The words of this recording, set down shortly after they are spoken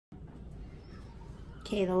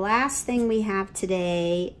Okay, the last thing we have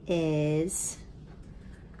today is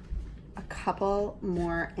a couple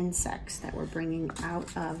more insects that we're bringing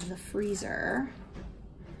out of the freezer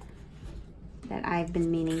that I've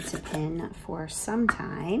been meaning to pin for some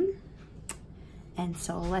time. And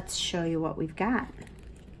so let's show you what we've got.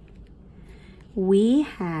 We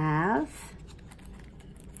have,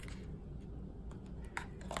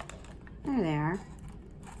 there they are,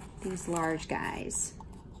 these large guys.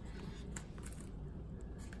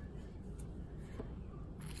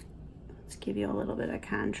 Let's give you a little bit of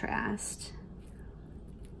contrast.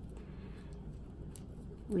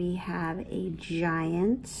 We have a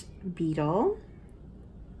giant beetle,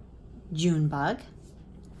 June bug,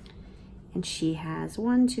 and she has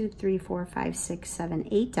 1, 2, 3, 4, 5, 6, 7,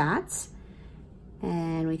 8 dots.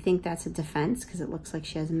 And we think that's a defense because it looks like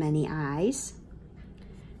she has many eyes.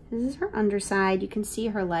 This is her underside. You can see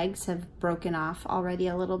her legs have broken off already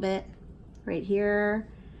a little bit. Right here,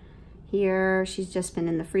 here. She's just been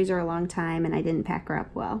in the freezer a long time and I didn't pack her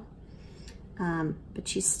up well. But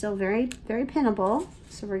she's still very, very pinnable.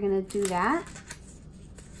 So we're gonna do that.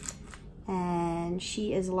 And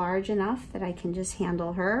she is large enough that I can just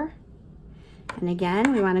handle her. And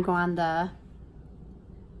again, we wanna go on the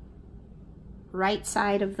right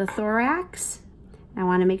side of the thorax. I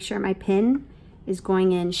wanna make sure my pin is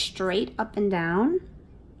going in straight up and down.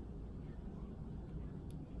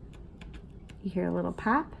 You hear a little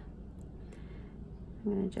pop.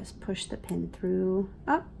 I'm gonna just push the pin through.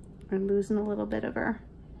 Oh, we're losing a little bit of her.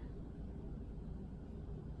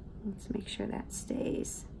 Let's make sure that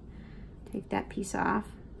stays. Take that piece off.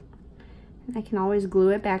 And I can always glue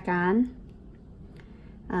it back on.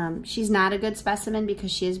 She's not a good specimen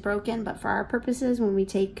because she is broken, but for our purposes, when we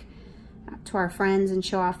take to our friends and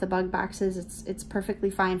show off the bug boxes, it's perfectly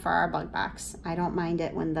fine for our bug box. I don't mind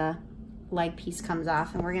it when the leg piece comes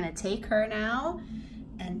off. And we're gonna take her now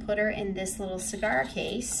and put her in this little cigar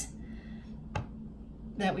case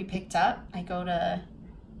that we picked up. I go to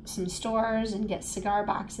some stores and get cigar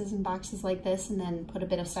boxes and boxes like this and then put a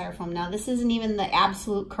bit of styrofoam. Now this isn't even the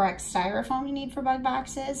absolute correct styrofoam you need for bug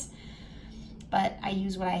boxes, but I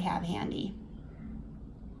use what I have handy.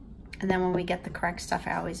 And then when we get the correct stuff,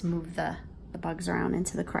 I always move the bugs around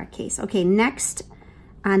into the correct case. Okay, next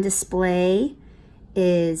on display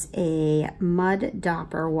is a mud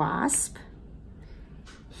dauper wasp.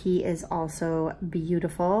 He is also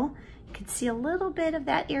beautiful. You can see a little bit of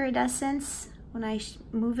that iridescence when I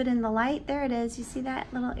move it in the light. There it is. You see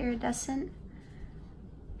that little iridescent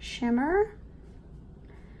shimmer?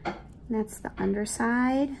 And that's the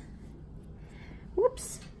underside.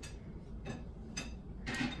 Whoops.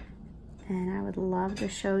 And I would love to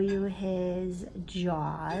show you his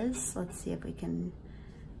jaws. Let's see if we can,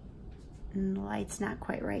 the light's not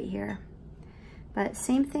quite right here. But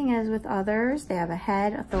same thing as with others. They have a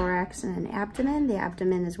head, a thorax, and an abdomen. The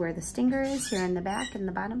abdomen is where the stinger is, here in the back and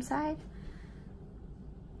the bottom side.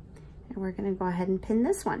 And we're gonna go ahead and pin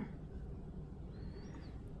this one.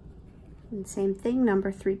 And same thing,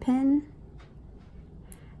 number 3 pin.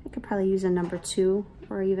 I could probably use a number 2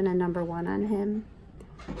 or even a number 1 on him.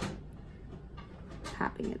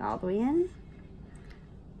 Popping it all the way in.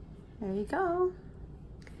 There you go.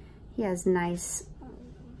 He has nice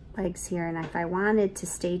legs here, and if I wanted to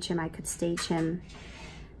stage him, I could stage him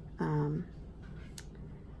on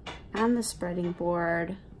the spreading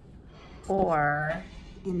board or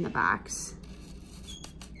in the box.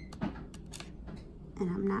 And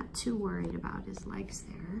I'm not too worried about his legs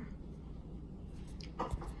there.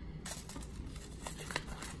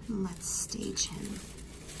 Let's stage him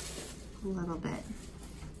a little bit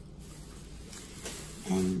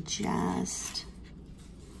and just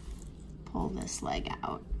pull this leg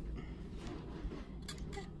out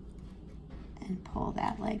and pull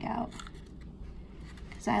that leg out,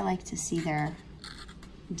 because I like to see their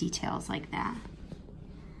details like that.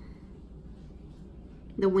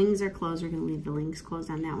 The wings are closed. We're gonna leave the wings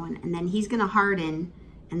closed on that one, and then he's gonna harden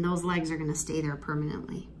and those legs are gonna stay there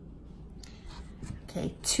permanently.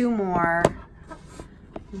 Okay, 2 more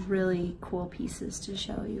really cool pieces to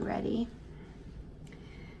show you. Ready?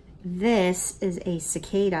 This is a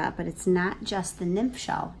cicada, but it's not just the nymph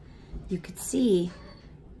shell. You could see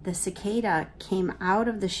the cicada came out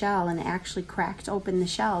of the shell and actually cracked open the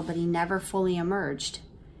shell, but he never fully emerged.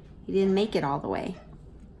 He didn't make it all the way.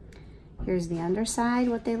 Here's the underside,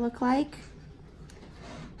 what they look like.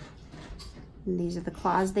 And these are the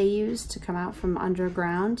claws they use to come out from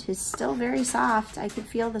underground. He's still very soft. I could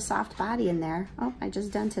feel the soft body in there. Oh, I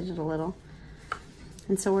just dented it a little.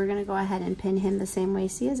 And so we're gonna go ahead and pin him the same way.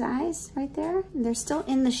 See his eyes right there? They're still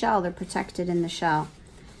in the shell, they're protected in the shell.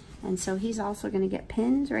 And so he's also gonna get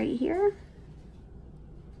pinned right here.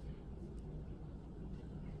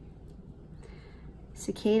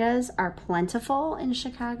 Cicadas are plentiful in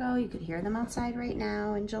Chicago. You could hear them outside right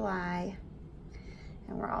now in July.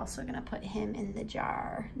 And we're also gonna put him in the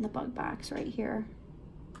jar, in the bug box right here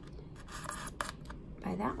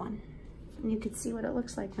by that one. And you can see what it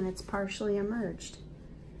looks like when it's partially emerged.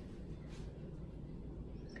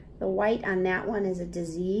 The white on that one is a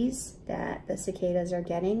disease that the cicadas are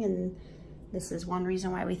getting, and this is one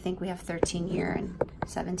reason why we think we have 13-year and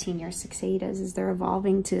 17-year cicadas, is they're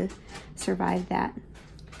evolving to survive that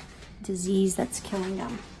disease that's killing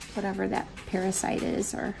them, whatever that parasite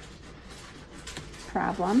is or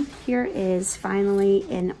problem. Here is finally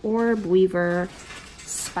an orb weaver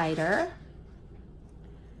spider.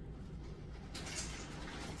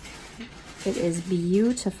 It is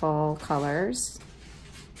beautiful colors.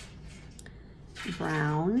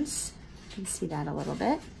 Browns, you can see that a little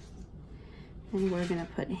bit. And we're gonna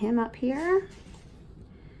put him up here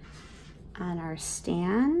on our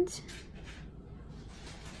stand.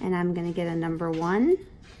 And I'm gonna get a number 1.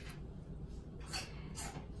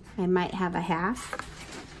 I might have a half